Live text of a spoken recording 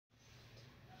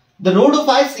The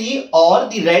Rhodophyceae or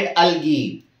the red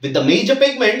algae with the major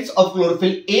pigments of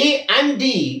chlorophyll A and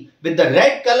D with the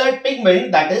red colored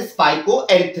pigment that is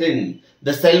phycoerythrin.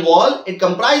 The cell wall, it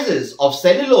comprises of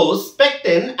cellulose,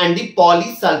 pectin and the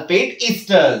polysulfate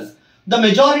esters. The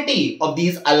majority of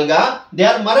these algae, they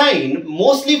are marine,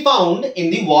 mostly found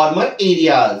in the warmer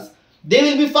areas. They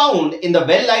will be found in the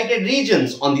well-lighted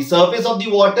regions on the surface of the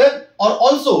water or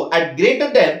also at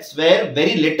greater depths where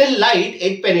very little light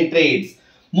it penetrates.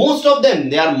 Most of them,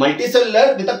 they are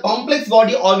multicellular with a complex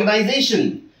body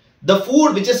organization. The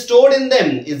food which is stored in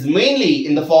them is mainly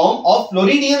in the form of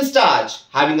Floridian starch,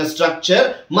 having a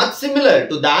structure much similar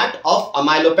to that of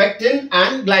amylopectin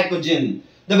and glycogen.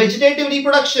 The vegetative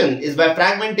reproduction is by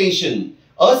fragmentation,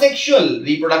 asexual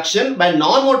reproduction by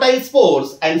non-motile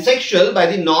spores and sexual by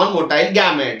the non-motile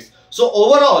gametes. So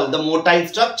overall, the motile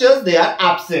structures, they are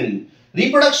absent.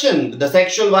 Reproduction with the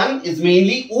sexual one is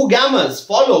mainly oogamous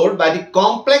followed by the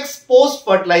complex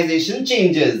post-fertilization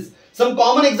changes. Some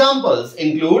common examples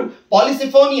include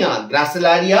Polysiphonia,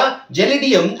 Gracilaria,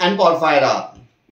 Gelidium and Porphyra.